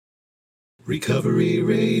Recovery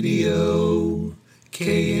Radio,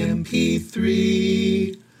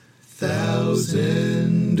 KMP3,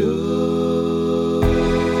 Thousand Oaks.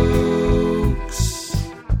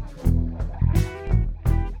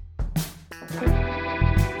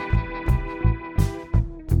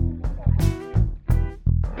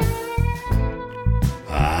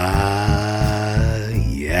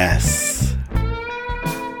 Yes.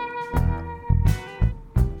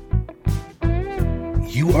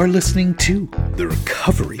 You are listening to the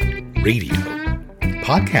Recovery Radio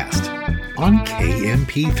podcast on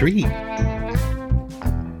KMP3.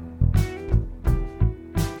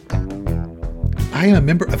 I am a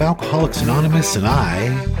member of Alcoholics Anonymous, and I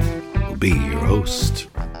will be your host.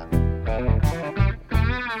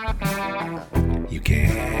 You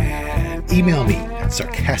can email me at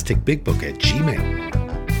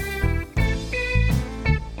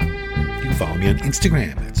sarcasticbigbook@gmail.com. You can follow me on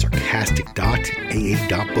Instagram at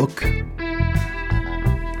sarcastic.aa.book.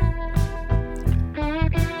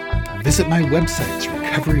 Visit my website,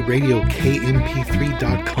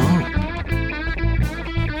 recoveryradiokmp3.com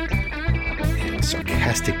and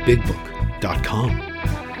sarcasticbigbook.com.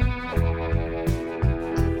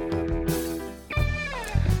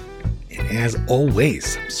 And as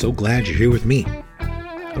always, I'm so glad you're here with me.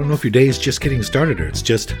 I don't know if your day is just getting started, or it's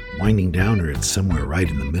just winding down, or it's somewhere right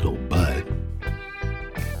in the middle, but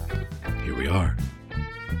here we are.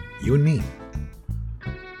 You and me.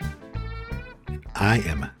 I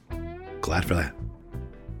am glad for that.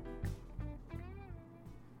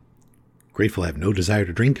 Grateful I have no desire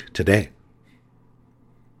to drink today.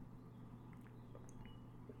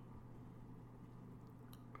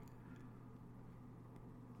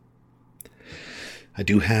 I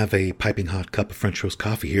do have a piping hot cup of French roast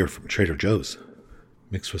coffee here from Trader Joe's,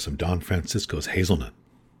 mixed with some Don Francisco's hazelnut.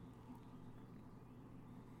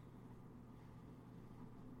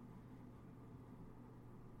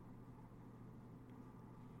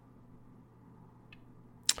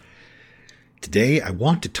 Today, I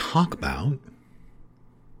want to talk about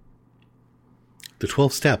the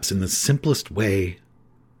 12 steps in the simplest way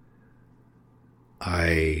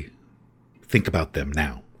I think about them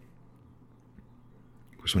now.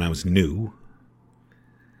 Of course, when I was new,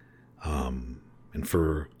 and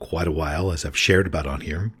for quite a while, as I've shared about on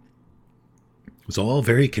here, it was all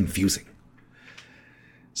very confusing.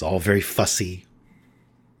 It's all very fussy.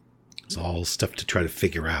 It's all stuff to try to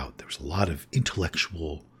figure out. There was a lot of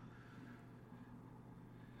intellectual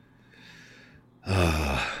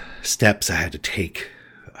steps I had to take.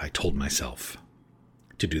 I told myself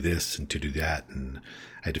to do this and to do that, and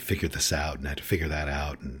I had to figure this out and I had to figure that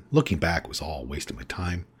out, and looking back, it was all a waste of my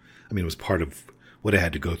time. I mean, it was part of what I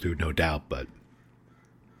had to go through, no doubt, but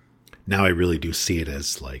now I really do see it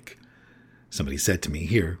as like somebody said to me,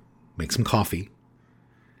 here, make some coffee,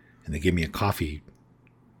 and they gave me a coffee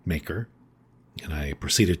maker, and I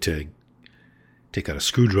proceeded to take out a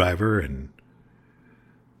screwdriver and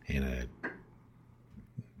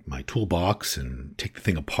my toolbox and take the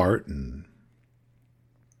thing apart, and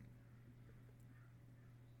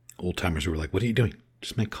old timers were like, what are you doing?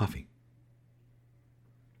 Just make coffee.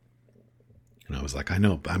 And I was like, I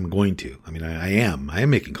know, I'm going to. I mean, I am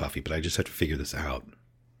making coffee, but I just have to figure this out.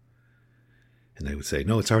 And they would say,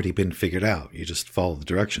 no, it's already been figured out. You just follow the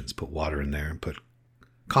directions, put water in there and put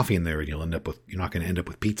coffee in there, and you're not going to end up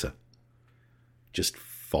with pizza. Just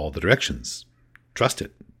follow the directions. Trust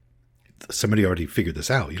it. Somebody already figured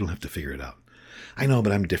this out. You don't have to figure it out. I know,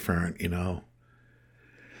 but I'm different, I don't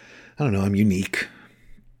know. I'm unique.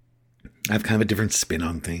 I have kind of a different spin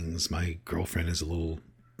on things. My girlfriend is a little,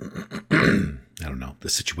 I don't know,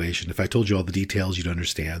 the situation. If I told you all the details, you'd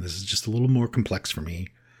understand. This is just a little more complex for me.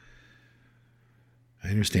 I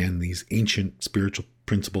understand these ancient spiritual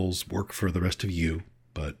principles work for the rest of you,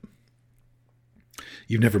 but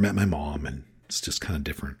you've never met my mom, and it's just kind of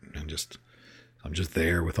different. I'm just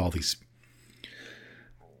there with all these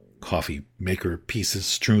coffee maker pieces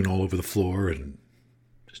strewn all over the floor and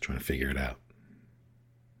just trying to figure it out.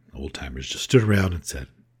 Old timers just stood around and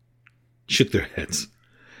shook their heads.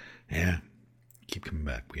 Yeah, keep coming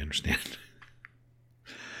back. We understand.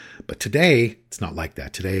 But today, it's not like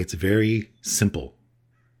that. Today, it's very simple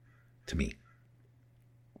to me.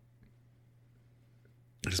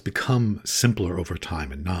 It has become simpler over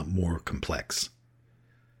time and not more complex.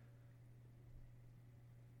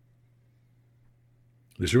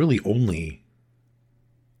 There's really only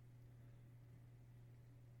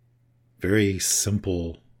very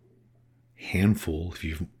simple handful, if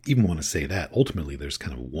you even want to say that. Ultimately, there's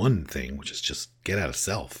kind of one thing, which is just get out of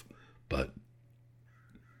self. But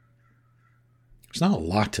there's not a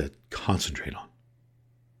lot to concentrate on.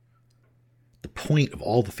 the point of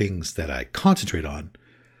all the things that I concentrate on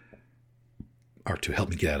are to help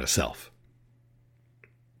me get out of self.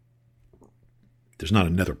 There's not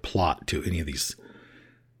another plot to any of these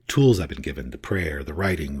tools I've been given: the prayer, the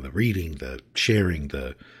writing, the reading, the sharing,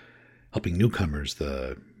 the helping newcomers,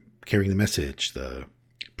 the carrying the message, the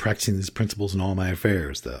practicing these principles in all my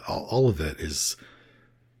affairs. All of it is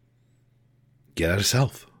get out of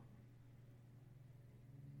self.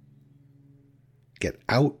 Get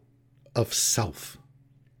out of self.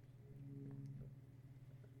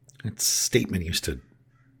 That statement used to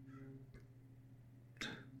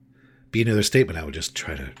be another statement I would just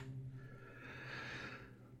try to,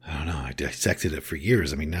 I don't know, I dissected it for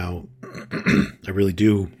years. I mean, now I really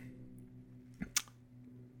do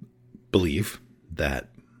believe that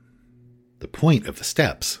the point of the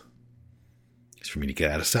steps is for me to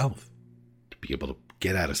get out of self, to be able to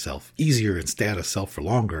get out of self easier and stay out of self for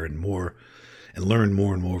longer and more, and learn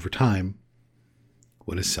more and more over time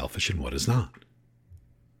what is selfish and what is not.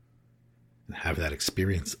 And have that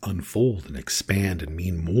experience unfold and expand and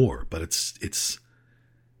mean more. But it's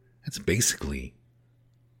basically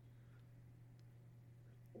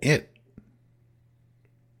it.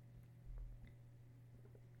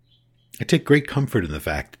 I take great comfort in the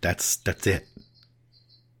fact that that's it.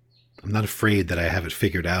 I'm not afraid that I have it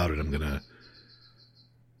figured out and I'm gonna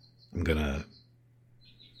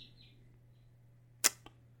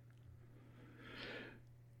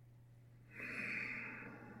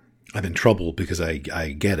I'm in trouble because I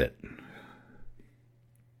get it.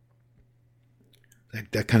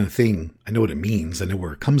 That kind of thing, I know what it means. I know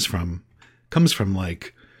where it comes from. It comes from,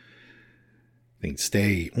 like, I think,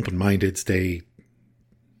 stay open-minded,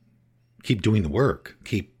 keep doing the work,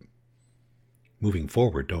 keep moving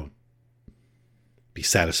forward. Don't be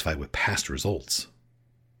satisfied with past results.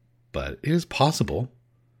 But it is possible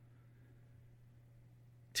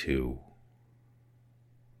to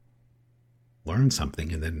learn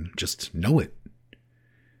something and then just know it.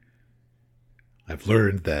 I've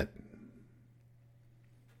learned that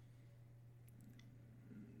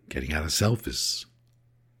getting out of self is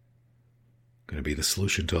going to be the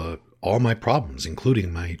solution to all my problems,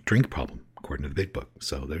 including my drink problem, according to the Big Book.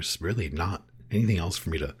 So there's really not anything else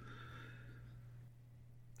for me to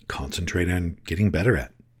concentrate on getting better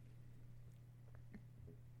at.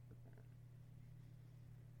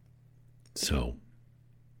 So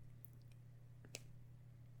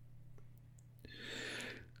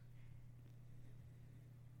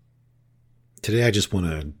today I just want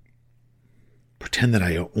to pretend that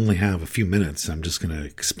I only have a few minutes. I'm just going to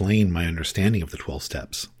explain my understanding of the 12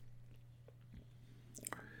 steps.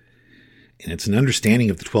 And it's an understanding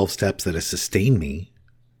of the 12 steps that has sustained me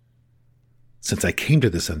since I came to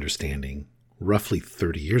this understanding roughly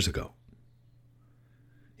 30 years ago.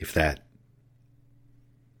 If that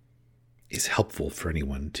is helpful for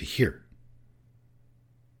anyone to hear.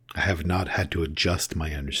 I have not had to adjust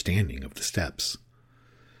my understanding of the steps.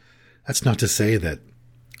 That's not to say that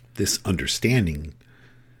this understanding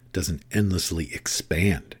doesn't endlessly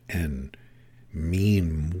expand and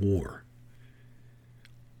mean more.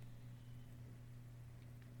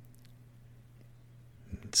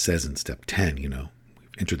 It says in step 10, we've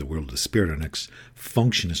entered the world of the spirit. Our next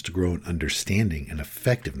function is to grow in understanding and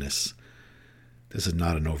effectiveness. This is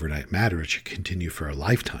not an overnight matter. It should continue for a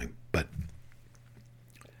lifetime. But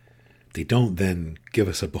they don't then give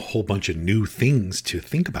us a whole bunch of new things to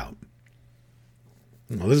think about.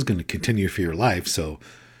 Well, this is going to continue for your life, so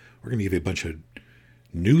we're going to give you a bunch of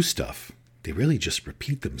new stuff. They really just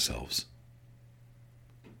repeat themselves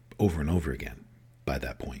over and over again by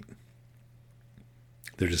that point.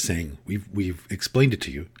 They're just saying, we've explained it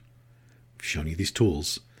to you. We've shown you these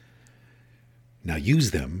tools. Now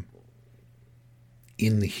use them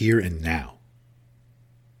in the here and now.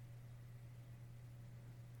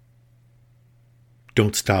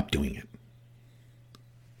 Don't stop doing it.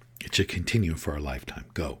 It should continue for a lifetime.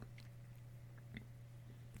 Go.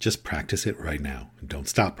 Just practice it right now. And don't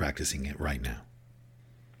stop practicing it right now.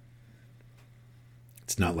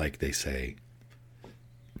 It's not like they say,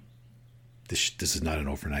 this is not an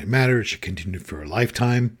overnight matter. It should continue for a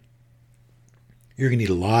lifetime. You're going to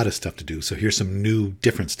need a lot of stuff to do. So here's some new,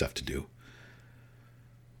 different stuff to do.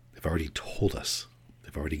 They've already told us.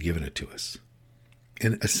 They've already given it to us.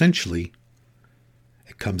 And essentially,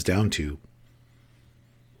 it comes down to,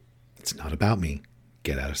 it's not about me.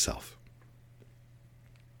 Get out of self.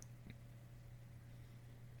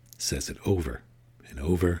 It says it over and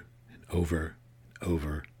over and over and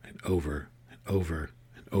over and over and over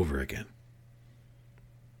and over again.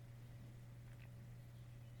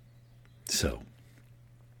 So,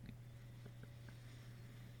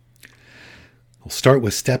 we'll start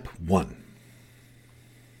with step 1.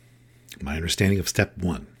 My understanding of step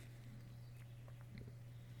one.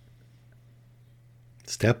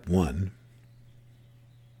 Step one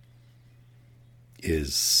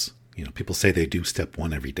is, people say they do step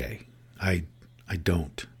one every day. I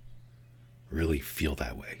don't really feel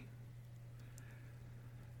that way.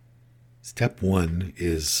 Step one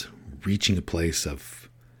is reaching a place of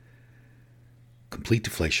complete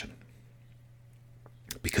deflation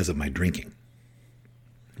because of my drinking,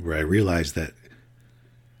 where I realized that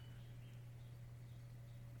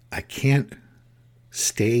I can't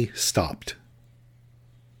stay stopped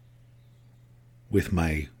with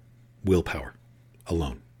my willpower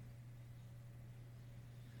alone.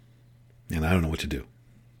 And I don't know what to do.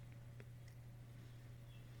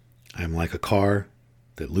 I'm like a car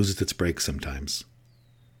that loses its brakes sometimes.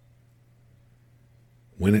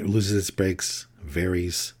 When it loses its brakes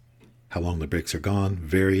varies. How long the brakes are gone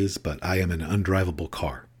varies, but I am an undrivable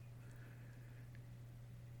car.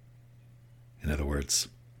 In other words,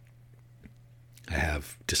 I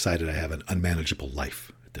have decided I have an unmanageable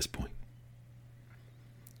life at this point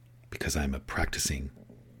because I'm a practicing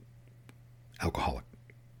alcoholic.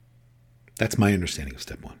 That's my understanding of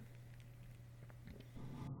step one.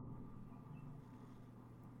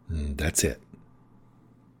 And that's it.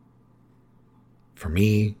 For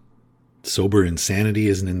me, sober insanity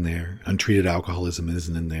isn't in there. Untreated alcoholism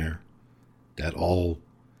isn't in there. That all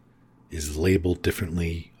is labeled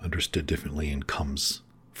differently, understood differently, and comes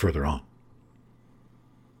further on.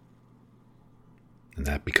 And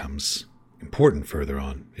that becomes important further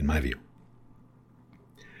on, in my view.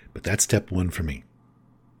 But that's step one for me.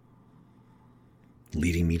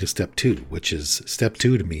 Leading me to step two, which is, step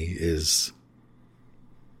two to me is,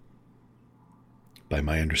 by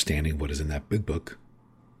my understanding what is in that big book,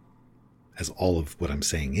 as all of what I'm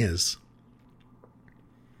saying is,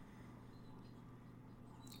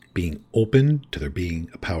 being open to there being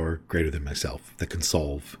a power greater than myself that can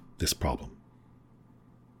solve this problem.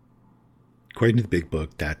 According to the big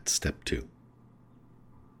book, that's step two.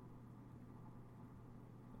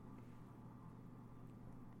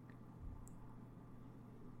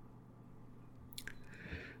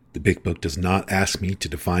 The big book does not ask me to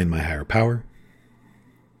define my higher power.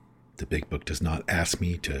 The big book does not ask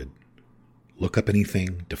me to look up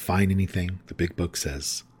anything, define anything. The big book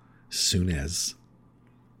says, as soon as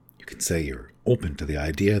you can say you're open to the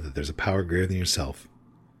idea that there's a power greater than yourself,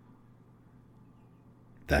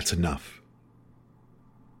 that's enough.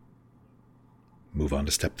 Move on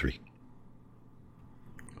to step three.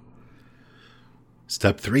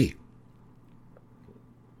 Step three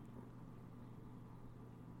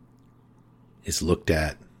is looked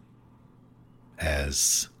at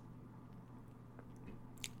as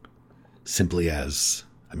simply as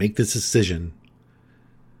I make this decision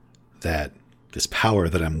that this power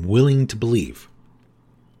that I'm willing to believe,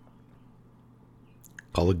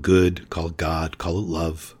 call it good, call it God, call it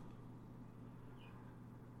love,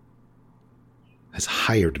 has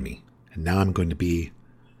hired me, and now I'm going to be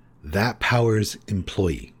that power's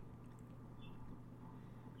employee.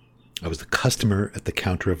 I was the customer at the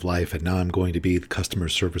counter of life, and now I'm going to be the customer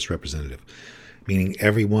service representative, meaning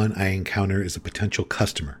everyone I encounter is a potential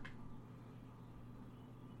customer.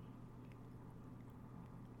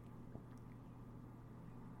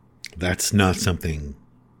 That's not something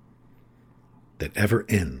that ever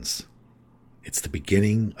ends. It's the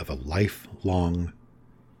beginning of a lifelong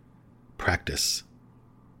practice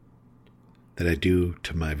that I do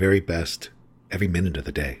to my very best every minute of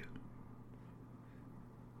the day.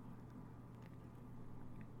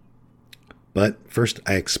 But first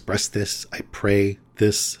I express this, I pray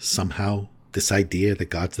this somehow, this idea that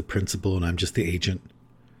God's the principal and I'm just the agent,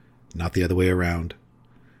 not the other way around.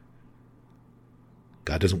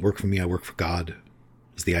 God doesn't work for me, I work for God,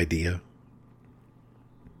 is the idea.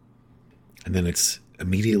 And then it's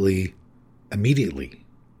immediately,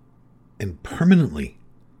 and permanently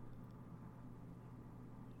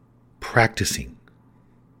practicing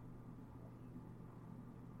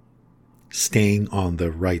staying on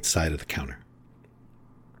the right side of the counter.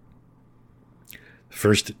 The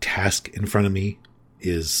first task in front of me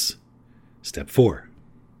is step 4.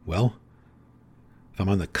 Well, if I'm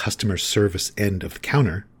on the customer service end of the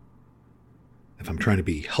counter, if I'm trying to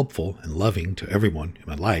be helpful and loving to everyone in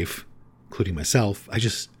my life, including myself, I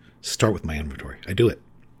just start with my inventory. I do it.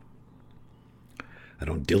 I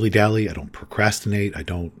don't dilly-dally. I don't procrastinate. I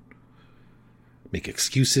don't make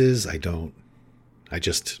excuses. I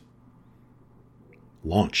just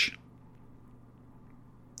launch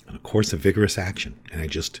on a course of vigorous action. And I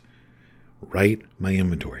just write my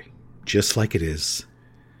inventory, just like it is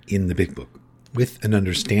in the big book, with an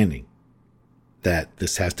understanding that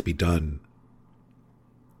this has to be done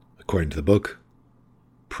according to the book,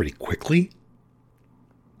 pretty quickly.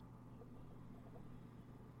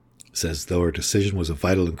 It says, though our decision was a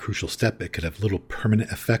vital and crucial step, it could have little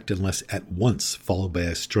permanent effect unless at once followed by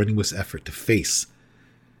a strenuous effort to face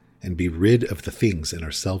and be rid of the things in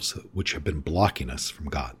ourselves which have been blocking us from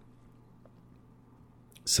God.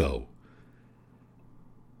 So,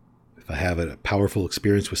 if I have a powerful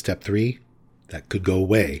experience with step 3, that could go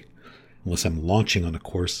away unless I'm launching on a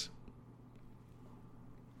course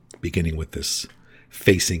beginning with this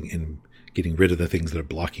facing and getting rid of the things that are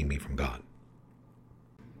blocking me from God.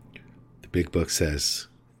 The big book says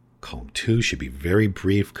column 2 should be very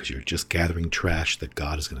brief because you're just gathering trash that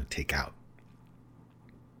God is going to take out.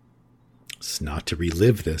 It's not to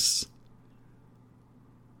relive this.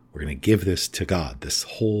 We're going to give this to God, this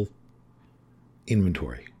whole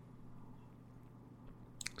inventory.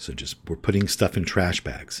 So we're putting stuff in trash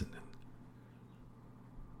bags.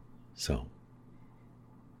 So,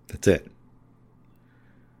 that's it.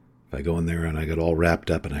 If I go in there and I get all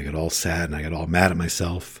wrapped up and I get all sad and I get all mad at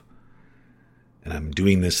myself, and I'm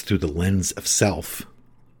doing this through the lens of self,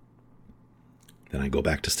 then I go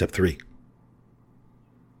back to step 3.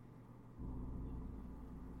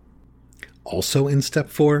 Also in step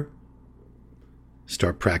 4,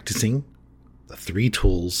 start practicing the 3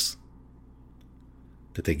 tools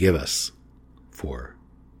that they give us for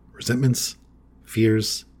resentments,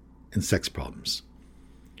 fears, and sex problems.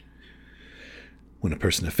 When a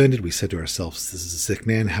person offended, we said to ourselves, this is a sick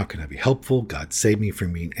man, how can I be helpful? God save me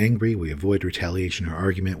from being angry. We avoid retaliation or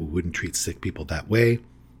argument. We wouldn't treat sick people that way.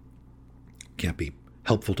 Can't be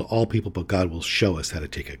helpful to all people, but God will show us how to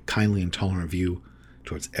take a kindly and tolerant view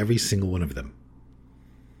towards every single one of them.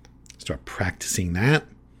 Start practicing that.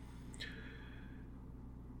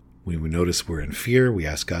 When we notice we're in fear, we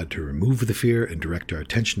ask God to remove the fear and direct our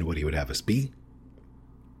attention to what He would have us be.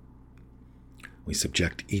 We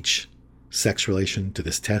subject each sex relation to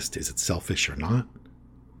this test. Is it selfish or not?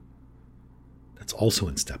 That's also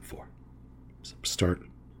in step 4. So start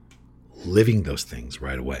living those things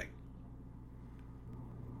right away.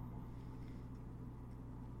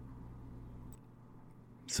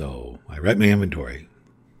 So I write my inventory.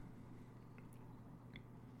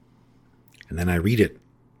 And then I read it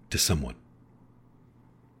to someone.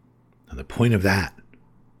 And the point of that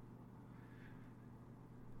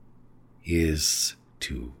is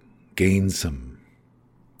to gain some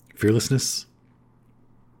fearlessness,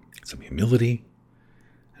 some humility,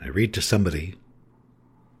 and I read to somebody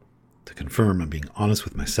to confirm I'm being honest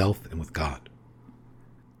with myself and with God.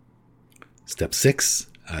 Step 6,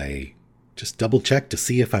 I just double check to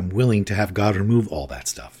see if I'm willing to have God remove all that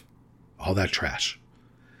stuff, all that trash.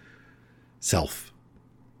 Self.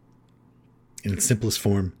 In its simplest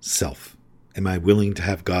form, self. Am I willing to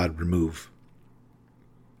have God remove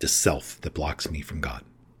the self that blocks me from God?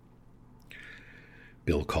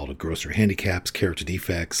 Bill called it grosser handicaps, character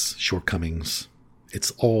defects, shortcomings.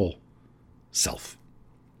 It's all self.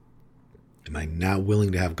 Am I now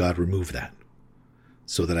willing to have God remove that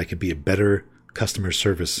so that I can be a better customer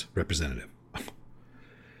service representative?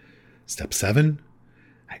 Step 7,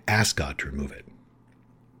 I ask God to remove it.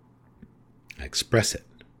 I express it.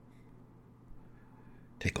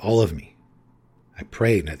 Take all of me. I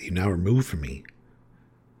pray that you now remove from me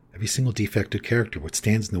every single defective character, what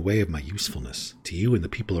stands in the way of my usefulness to you and the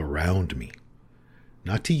people around me.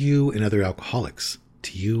 Not to you and other alcoholics,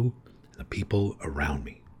 to you and the people around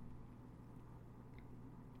me.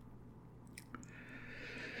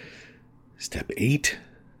 Step 8,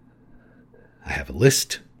 I have a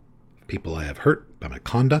list of people I have hurt by my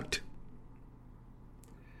conduct.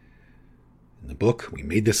 In the book, we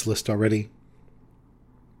made this list already.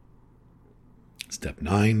 Step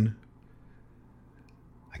 9,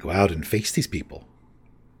 I go out and face these people,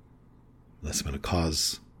 unless I'm going to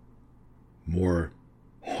cause more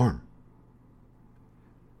harm.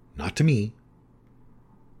 Not to me.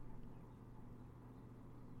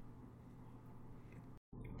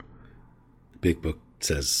 The big book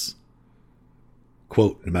says,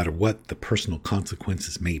 quote, no matter what the personal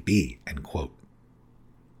consequences may be, end quote.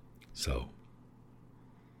 So,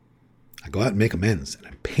 I go out and make amends, and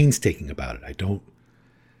I'm painstaking about it. I don't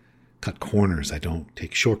cut corners. I don't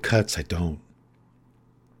take shortcuts. I do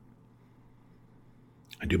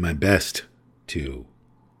my best to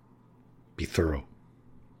be thorough.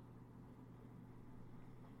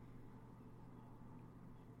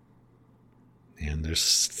 And there's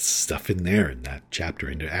stuff in there in that chapter,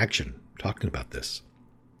 Into Action, talking about this.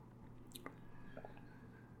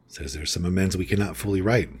 It says there's some amends we cannot fully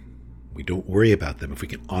right. We don't worry about them if we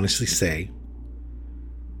can honestly say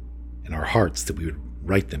in our hearts that we would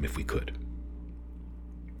right them if we could.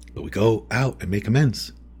 But we go out and make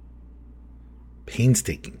amends.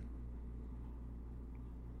 painstaking,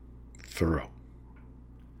 thorough,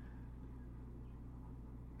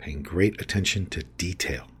 paying great attention to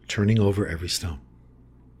detail, turning over every stone.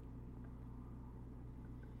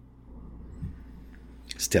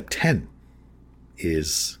 Step 10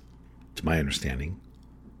 is, to my understanding,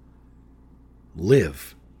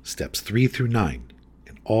 live steps 3 through 9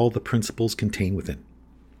 and all the principles contained within.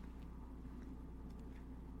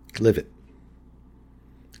 Live it.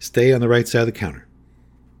 Stay on the right side of the counter.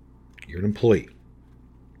 You're an employee.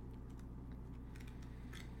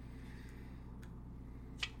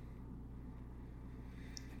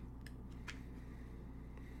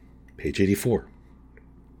 Page 84.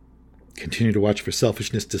 Continue to watch for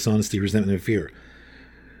selfishness, dishonesty, resentment, and fear.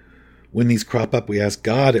 When these crop up, we ask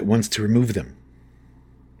God at once to remove them.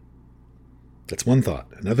 That's one thought.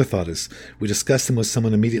 Another thought is we discuss them with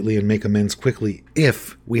someone immediately and make amends quickly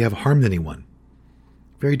if we have harmed anyone.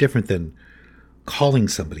 Very different than calling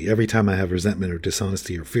somebody every time I have resentment or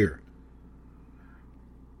dishonesty or fear.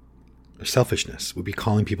 Or selfishness. We'd be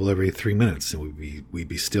calling people every 3 minutes and we'd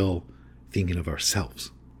be still thinking of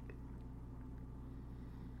ourselves.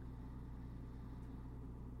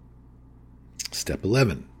 Step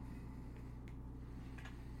 11.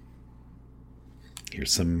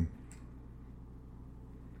 Here's an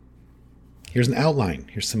outline.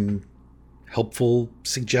 Here's some helpful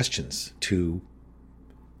suggestions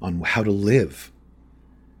on how to live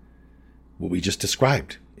what we just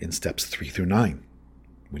described in steps 3 through 9.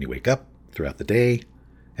 When you wake up, throughout the day,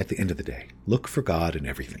 at the end of the day, look for God in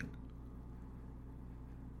everything.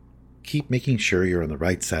 Keep making sure you're on the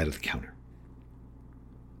right side of the counter.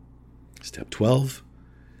 Step 12.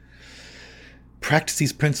 Practice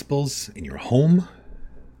these principles in your home,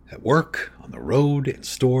 at work, on the road, in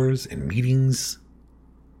stores, in meetings.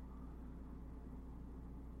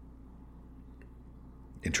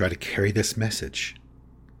 And try to carry this message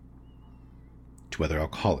to other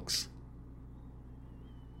alcoholics.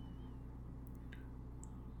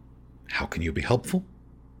 How can you be helpful?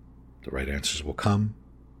 The right answers will come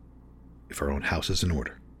if our own house is in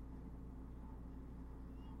order.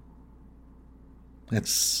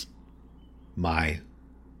 That's my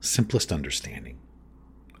simplest understanding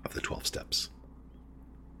of the 12 steps.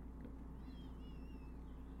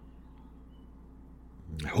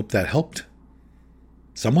 I hope that helped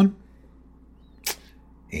someone.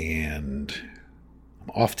 And I'm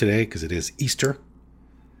off today because it is Easter.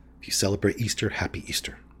 If you celebrate Easter, happy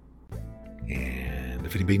Easter. And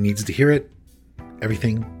if anybody needs to hear it,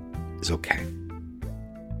 everything is okay.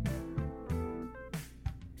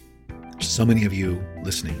 There's so many of you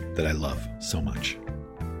listening that I love so much.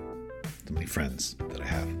 So many friends that I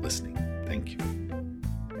have listening. Thank you.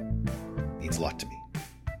 It means a lot to me.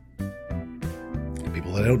 And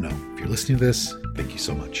people that I don't know, if you're listening to this, thank you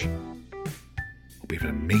so much. Hope you have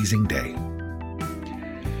an amazing day.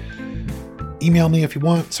 Email me if you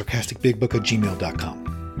want, sarcasticbigbook@gmail.com.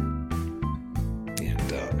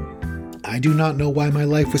 And I do not know why my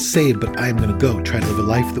life was saved, but I'm going to go try to live a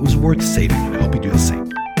life that was worth saving, and I hope you do the same.